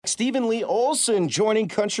Stephen Lee Olsen joining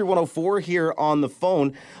Country 104 here on the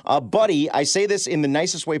phone. Buddy, I say this in the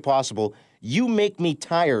nicest way possible. You make me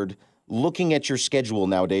tired looking at your schedule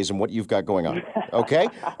nowadays and what you've got going on, okay?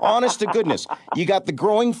 Honest to goodness. You got the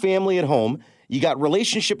growing family at home. You got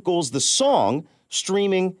Relationship Goals, the song,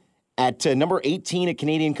 streaming at number 18 at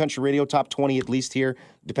Canadian Country Radio, top 20 at least here,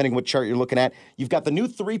 depending what chart you're looking at. You've got the new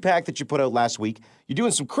 3-pack that you put out last week. You're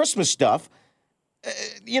doing some Christmas stuff.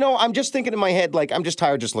 I'm just thinking in my head, like, I'm just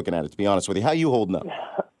tired just looking at it, to be honest with you. How you holding up?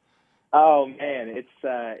 Oh man,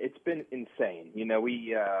 it's been insane.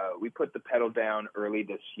 We put the pedal down early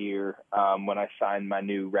this year when I signed my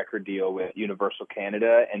new record deal with Universal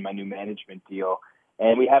Canada and my new management deal,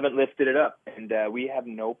 and we haven't lifted it up, and we have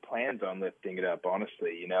no plans on lifting it up.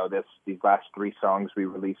 Honestly, these last 3 songs we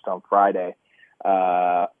released on Friday,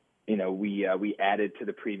 we added to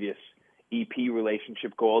the previous EP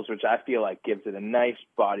Relationship Goals, which I feel like gives it a nice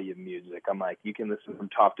body of music. I'm like, you can listen from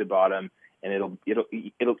top to bottom, and it'll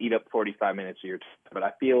eat up 45 minutes of your time. But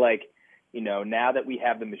I feel like, now that we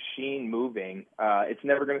have the machine moving, it's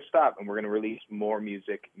never going to stop, and we're going to release more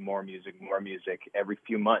music every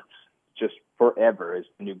few months, just forever is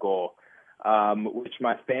the new goal. Which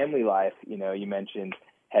my family life, you mentioned,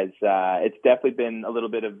 has it's definitely been a little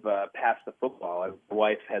bit of past the football. My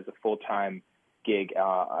wife has a full-time gig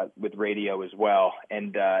with radio as well,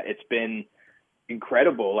 and it's been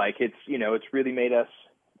incredible. Like, it's really made us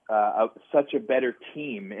such a better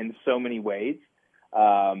team in so many ways,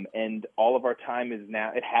 and all of our time is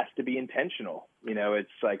now, it has to be intentional. It's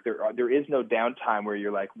like there is no downtime where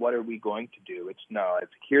you're like, what are we going to do? It's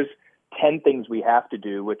here's 10 things we have to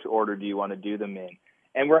do, which order do you want to do them in?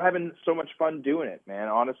 And we're having so much fun doing it, man.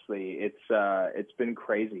 Honestly, it's been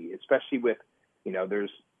crazy, especially with,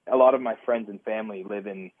 there's a lot of my friends and family live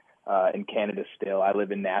in Canada still. I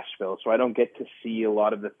live in Nashville, so I don't get to see a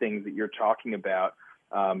lot of the things that you're talking about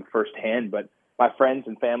firsthand. But my friends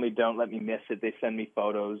and family don't let me miss it. They send me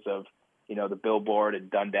photos of, the billboard at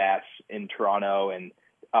Dundas in Toronto and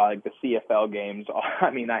like the CFL games.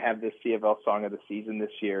 I have this CFL song of the season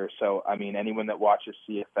this year. So, anyone that watches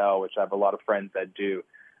CFL, which I have a lot of friends that do,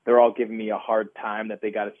 they're all giving me a hard time that they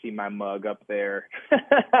got to see my mug up there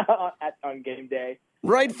on game day.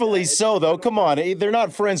 Rightfully so, though. Come on. They're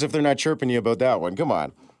not friends if they're not chirping you about that one. Come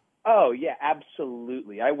on. Oh, yeah,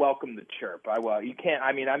 absolutely. I welcome the chirp. You can't,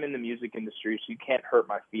 I'm in the music industry, so you can't hurt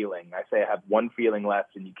my feeling. I say I have one feeling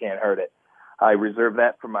left, and you can't hurt it. I reserve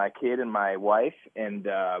that for my kid and my wife. And,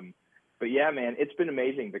 but yeah, man, it's been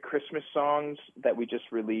amazing. The Christmas songs that we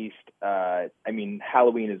just released,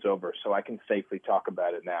 Halloween is over, so I can safely talk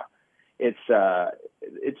about it now. It's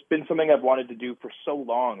been something I've wanted to do for so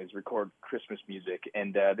long, is record Christmas music.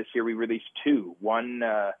 And this year we released 2. One,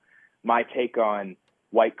 my take on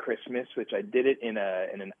White Christmas, which I did it in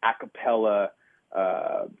an a cappella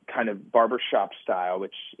kind of barbershop style,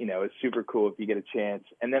 which, is super cool if you get a chance.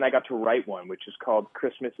 And then I got to write one, which is called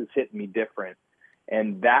Christmas is Hitting Me Different.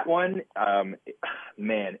 And that one,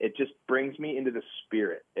 man, it just brings me into the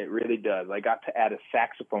spirit. It really does. I got to add a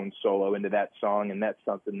saxophone solo into that song, and that's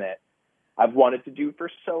something that I've wanted to do for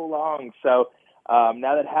so long. So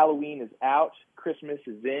now that Halloween is out, Christmas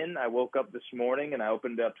is in. I woke up this morning and I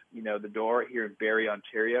opened up, the door here in Barrie,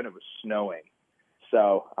 Ontario, and it was snowing.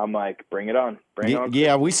 So I'm like, bring it on. Bring it on.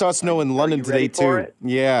 Yeah, we saw snow in London today too.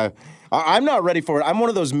 Yeah. I'm not ready for it. I'm one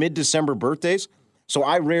of those mid-December birthdays, so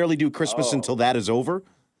I rarely do Christmas until that is over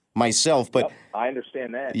myself. But yep, I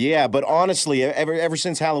understand that. Yeah, but honestly, ever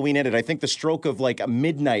since Halloween ended, I think the stroke of like a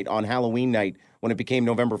midnight on Halloween night when it became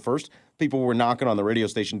November 1st, people were knocking on the radio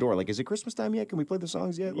station door like, is it Christmas time yet? Can we play the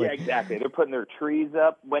songs yet? Yeah, exactly. They're putting their trees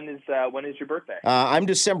up. When is your birthday? I'm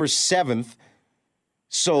December 7th,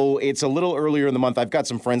 so it's a little earlier in the month. I've got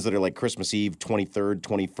some friends that are like Christmas Eve, 23rd,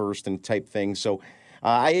 21st and type thing. So,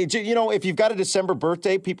 if you've got a December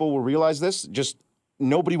birthday, people will realize this. Just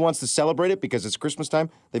nobody wants to celebrate it because it's Christmas time.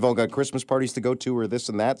 They've all got Christmas parties to go to or this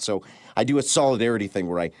and that. So I do a solidarity thing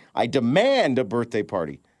where I demand a birthday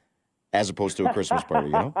party as opposed to a Christmas party,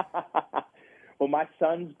 Well, my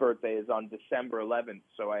son's birthday is on December 11th,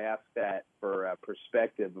 so I asked that for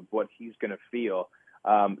perspective of what he's going to feel.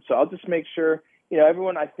 So I'll just make sure,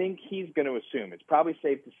 everyone, I think he's going to assume. It's probably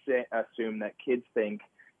safe to assume that kids think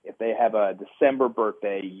if they have a December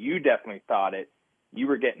birthday, you definitely thought it. You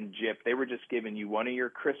were getting gypped. They were just giving you one of your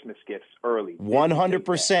Christmas gifts early.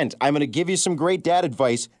 100%. I'm going to give you some great dad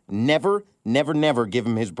advice. Never, never, never give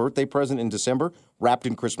him his birthday present in December wrapped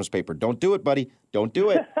in Christmas paper. Don't do it, buddy. Don't do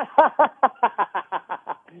it.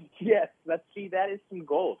 Yes, that is some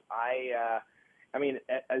gold.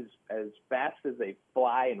 As fast as they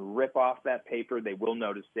fly and rip off that paper, they will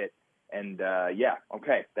notice it. And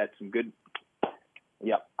okay, that's some good.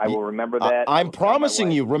 Yep, I will remember that. I I'm will tell my promising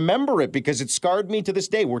wife. you, remember it because it scarred me to this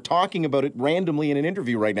day. We're talking about it randomly in an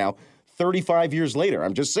interview right now, 35 years later.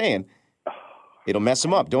 I'm just saying, it'll mess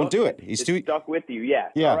him up. Don't do it. He's It's too. stuck with you.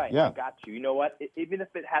 Yes. All Yeah, right. I yeah. got you. You know what? Even if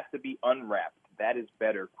it has to be unwrapped, that is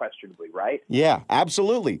better, questionably, right? Yeah,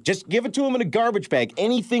 absolutely. Just give it to him in a garbage bag.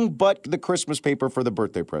 Anything but the Christmas paper for the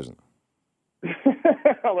birthday present.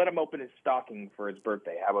 I'll let him open his stocking for his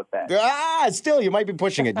birthday. How about that? Still, you might be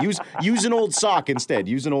pushing it. Use an old sock instead.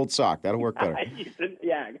 Use an old sock. That'll work better.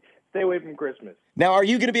 Yeah, stay away from Christmas. Now, are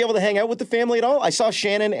you going to be able to hang out with the family at all? I saw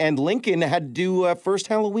Shannon and Lincoln had to do first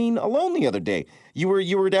Halloween alone the other day. You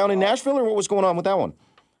were down in Nashville, or what was going on with that one?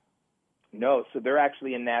 No, so they're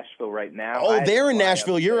actually in Nashville right now. Oh, they're in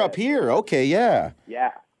Nashville. You're up here. Okay, yeah.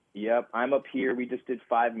 Yeah. Yep, I'm up here. We just did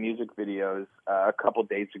 5 music videos a couple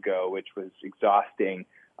days ago, which was exhausting.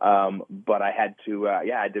 But I had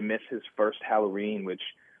to miss his first Halloween, which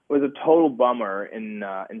was a total bummer.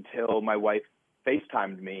 Until my wife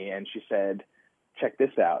FaceTimed me and she said, "Check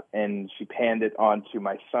this out," and she panned it onto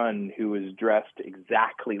my son, who was dressed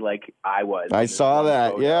exactly like I was. I saw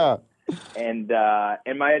that. Photo. Yeah. And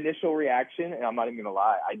my initial reaction, and I'm not even gonna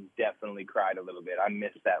lie, I definitely cried a little bit. I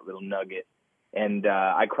missed that little nugget. And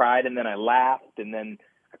I cried, and then I laughed, and then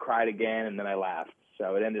I cried again, and then I laughed.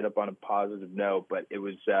 So it ended up on a positive note. But it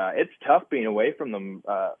was it's tough being away from them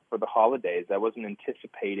for the holidays. I wasn't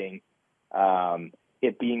anticipating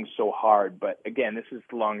it being so hard. But again, this is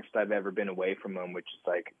the longest I've ever been away from them, which is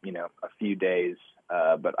like, a few days.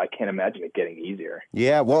 But I can't imagine it getting easier.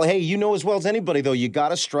 Yeah, well, hey, you know as well as anybody, though, you got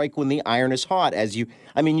to strike when the iron is hot. You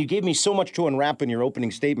gave me so much to unwrap in your opening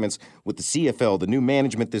statements with the CFL, the new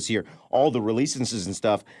management this year, all the releases and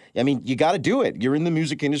stuff. I mean, you got to do it. You're in the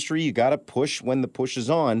music industry. You got to push when the push is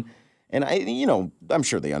on. And I'm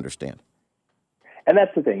sure they understand. And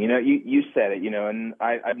that's the thing, you said it, and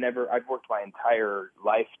I've worked my entire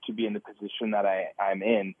life to be in the position that I'm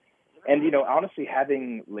in. And, honestly,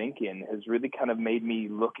 having Lincoln has really kind of made me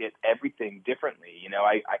look at everything differently.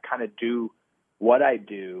 I kind of do what I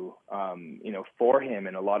do, for him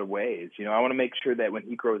in a lot of ways. I want to make sure that when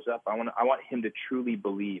he grows up, I want him to truly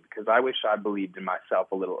believe, because I wish I believed in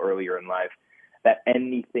myself a little earlier in life, that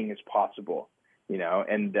anything is possible,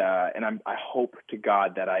 and I hope to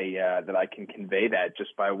God that I can convey that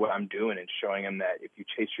just by what I'm doing and showing him that if you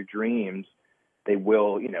chase your dreams, they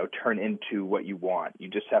will, turn into what you want. You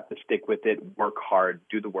just have to stick with it, work hard,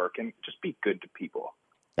 do the work, and just be good to people.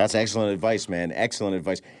 That's excellent advice, man. Excellent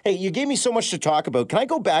advice. Hey, you gave me so much to talk about. Can I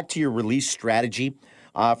go back to your release strategy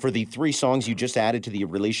for the 3 songs you just added to the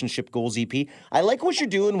Relationship Goals EP? I like what you're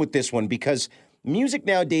doing with this one because music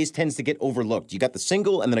nowadays tends to get overlooked. You got the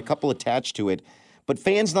single and then a couple attached to it, but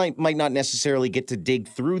fans might not necessarily get to dig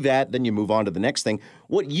through that. Then you move on to the next thing.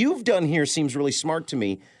 What you've done here seems really smart to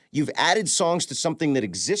me. You've added songs to something that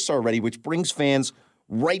exists already, which brings fans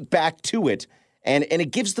right back to it. And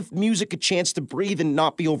it gives the music a chance to breathe and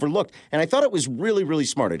not be overlooked. And I thought it was really, really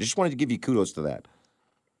smart. I just wanted to give you kudos to that.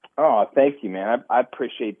 Oh, thank you, man. I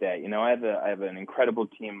appreciate that. I have an incredible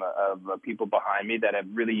team of people behind me that have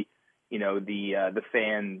really, the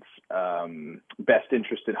fans' best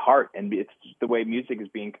interest at heart. And it's just the way music is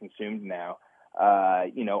being consumed now.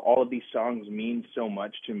 All of these songs mean so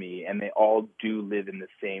much to me, and they all do live in this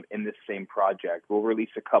same project. We'll release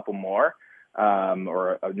a couple more,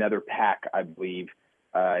 or another pack, I believe,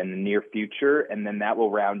 in the near future, and then that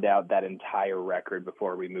will round out that entire record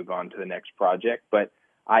before we move on to the next project. But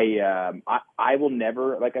I will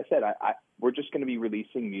never, like I said, we're just going to be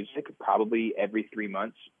releasing music probably every 3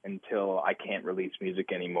 months until I can't release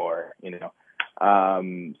music anymore.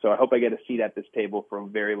 So I hope I get a seat at this table for a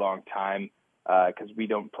very long time. Because we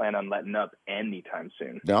don't plan on letting up anytime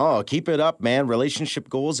soon. No, keep it up, man. Relationship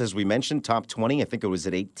Goals, as we mentioned, top 20. I think it was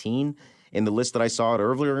at 18 in the list that I saw it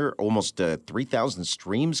earlier. Almost 3,000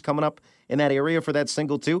 streams coming up in that area for that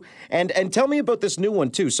single, too. And tell me about this new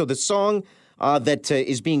one, too. So the song that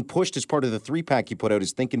is being pushed as part of the 3-pack you put out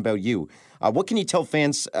is Thinking About You. What can you tell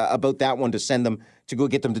fans about that one to send them to go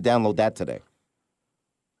get them to download that today?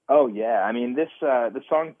 Oh, yeah. I mean, the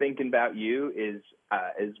song Thinking About You is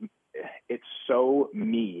it's so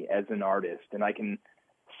me as an artist, and I can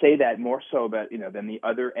say that more so about than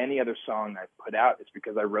any other song I've put out is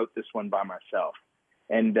because I wrote this one by myself.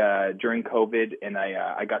 And during COVID, and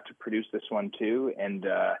I got to produce this one too, and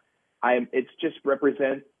it's just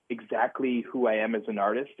represent exactly who I am as an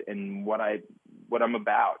artist and what I'm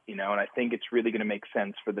about, and I think it's really going to make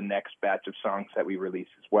sense for the next batch of songs that we release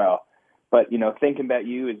as well. But Thinking About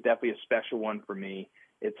You is definitely a special one for me.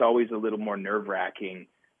 It's always a little more nerve-wracking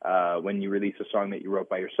when you release a song that you wrote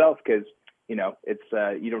by yourself, because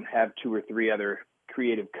it's you don't have 2 or 3 other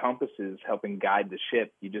creative compasses helping guide the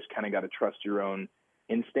ship. You just kind of got to trust your own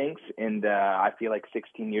instincts. And I feel like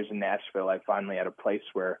 16 years in Nashville, I finally at a place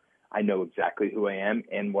where I know exactly who I am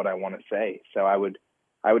and what I want to say. So I would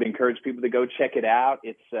encourage people to go check it out.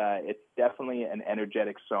 It's definitely an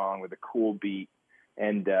energetic song with a cool beat.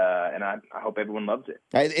 And I hope everyone loves it.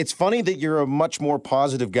 It's funny that you're a much more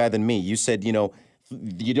positive guy than me. You said,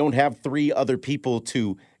 you don't have three other people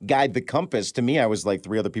to guide the compass. To me, I was like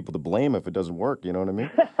three other people to blame if it doesn't work. You know what I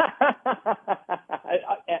mean?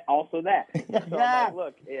 Also that. So I'm like,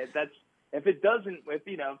 look, if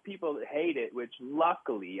people hate it, which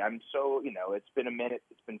luckily I'm so, it's been a minute.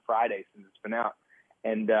 It's been Friday since it's been out.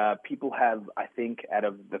 And people have, I think, out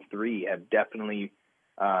of the three, have definitely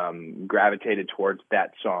gravitated towards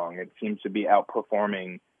that song. It seems to be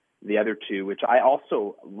outperforming the other two, which I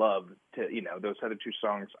also love. Those other two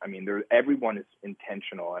songs, I mean, everyone is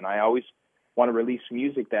intentional, and I always want to release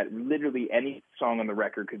music that literally any song on the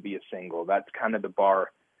record could be a single. That's kind of the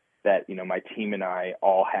bar that my team and I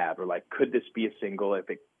all have. Or like, could this be a single?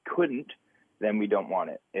 If it couldn't, then we don't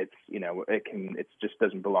want it. It's it just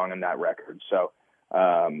doesn't belong on that record. So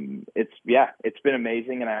it's been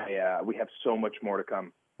amazing, and we have so much more to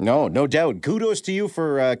come. No doubt. Kudos to you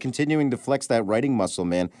for continuing to flex that writing muscle,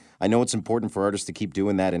 man. I know it's important for artists to keep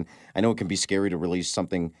doing that, and I know it can be scary to release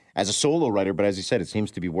something as a solo writer, but as you said, it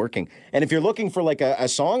seems to be working. And if you're looking for like a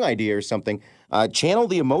song idea or something, channel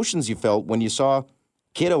the emotions you felt when you saw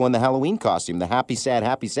Kiddo in the Halloween costume, the happy, sad,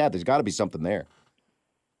 happy, sad. There's got to be something there.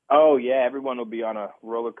 Oh, yeah, everyone will be on a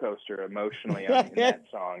roller coaster emotionally in that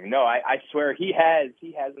song. No, I swear he has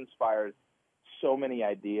inspired so many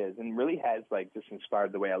ideas and really has just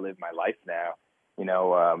inspired the way I live my life now.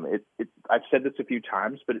 I've said this a few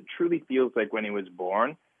times, but it truly feels like when he was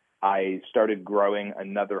born, I started growing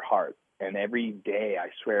another heart. And every day, I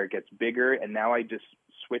swear, it gets bigger. And now I just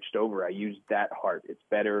switched over. I use that heart. It's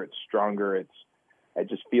better. It's stronger. It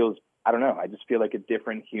just feels, I don't know. I just feel like a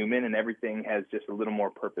different human, and everything has just a little more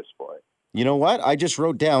purpose for it. You know what? I just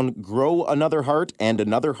wrote down grow another heart and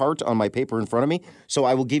another heart on my paper in front of me. So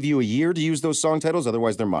I will give you a year to use those song titles.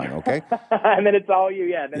 Otherwise, they're mine, okay? And then it's all you.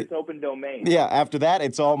 Yeah, then it's open domain. Yeah, after that,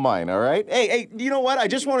 it's all mine, all right? Hey, you know what? I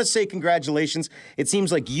just want to say congratulations. It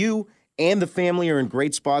seems like you and the family are in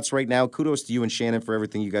great spots right now. Kudos to you and Shannon for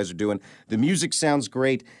everything you guys are doing. The music sounds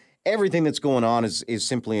great. Everything that's going on is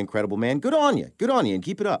simply incredible, man. Good on you. Good on you, and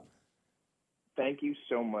keep it up. Thank you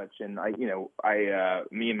so much. And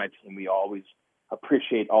me and my team, we always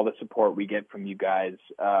appreciate all the support we get from you guys.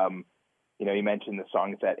 You mentioned the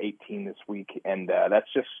song is at 18 this week, and that's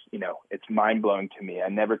just, it's mind blowing to me. I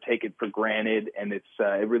never take it for granted, and it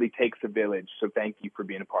really takes a village. So thank you for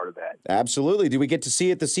being a part of that. Absolutely. Do we get to see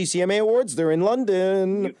it at the CCMA Awards? They're in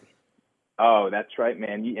London. Oh, that's right,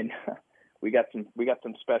 man. And we got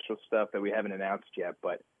some special stuff that we haven't announced yet,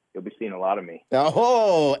 but you'll be seeing a lot of me.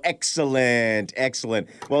 Oh, excellent.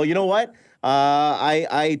 Well, you know what?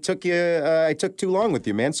 I took too long with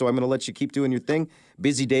you, man, so I'm going to let you keep doing your thing.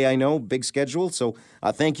 Busy day, I know, big schedule. So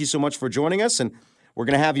thank you so much for joining us, and we're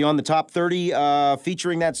going to have you on the Top 30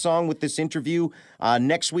 featuring that song with this interview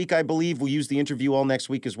next week, I believe. We'll use the interview all next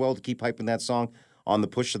week as well to keep hyping that song on the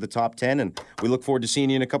push to the top 10, and we look forward to seeing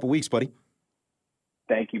you in a couple weeks, buddy.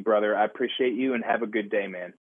 Thank you, brother. I appreciate you, and have a good day, man.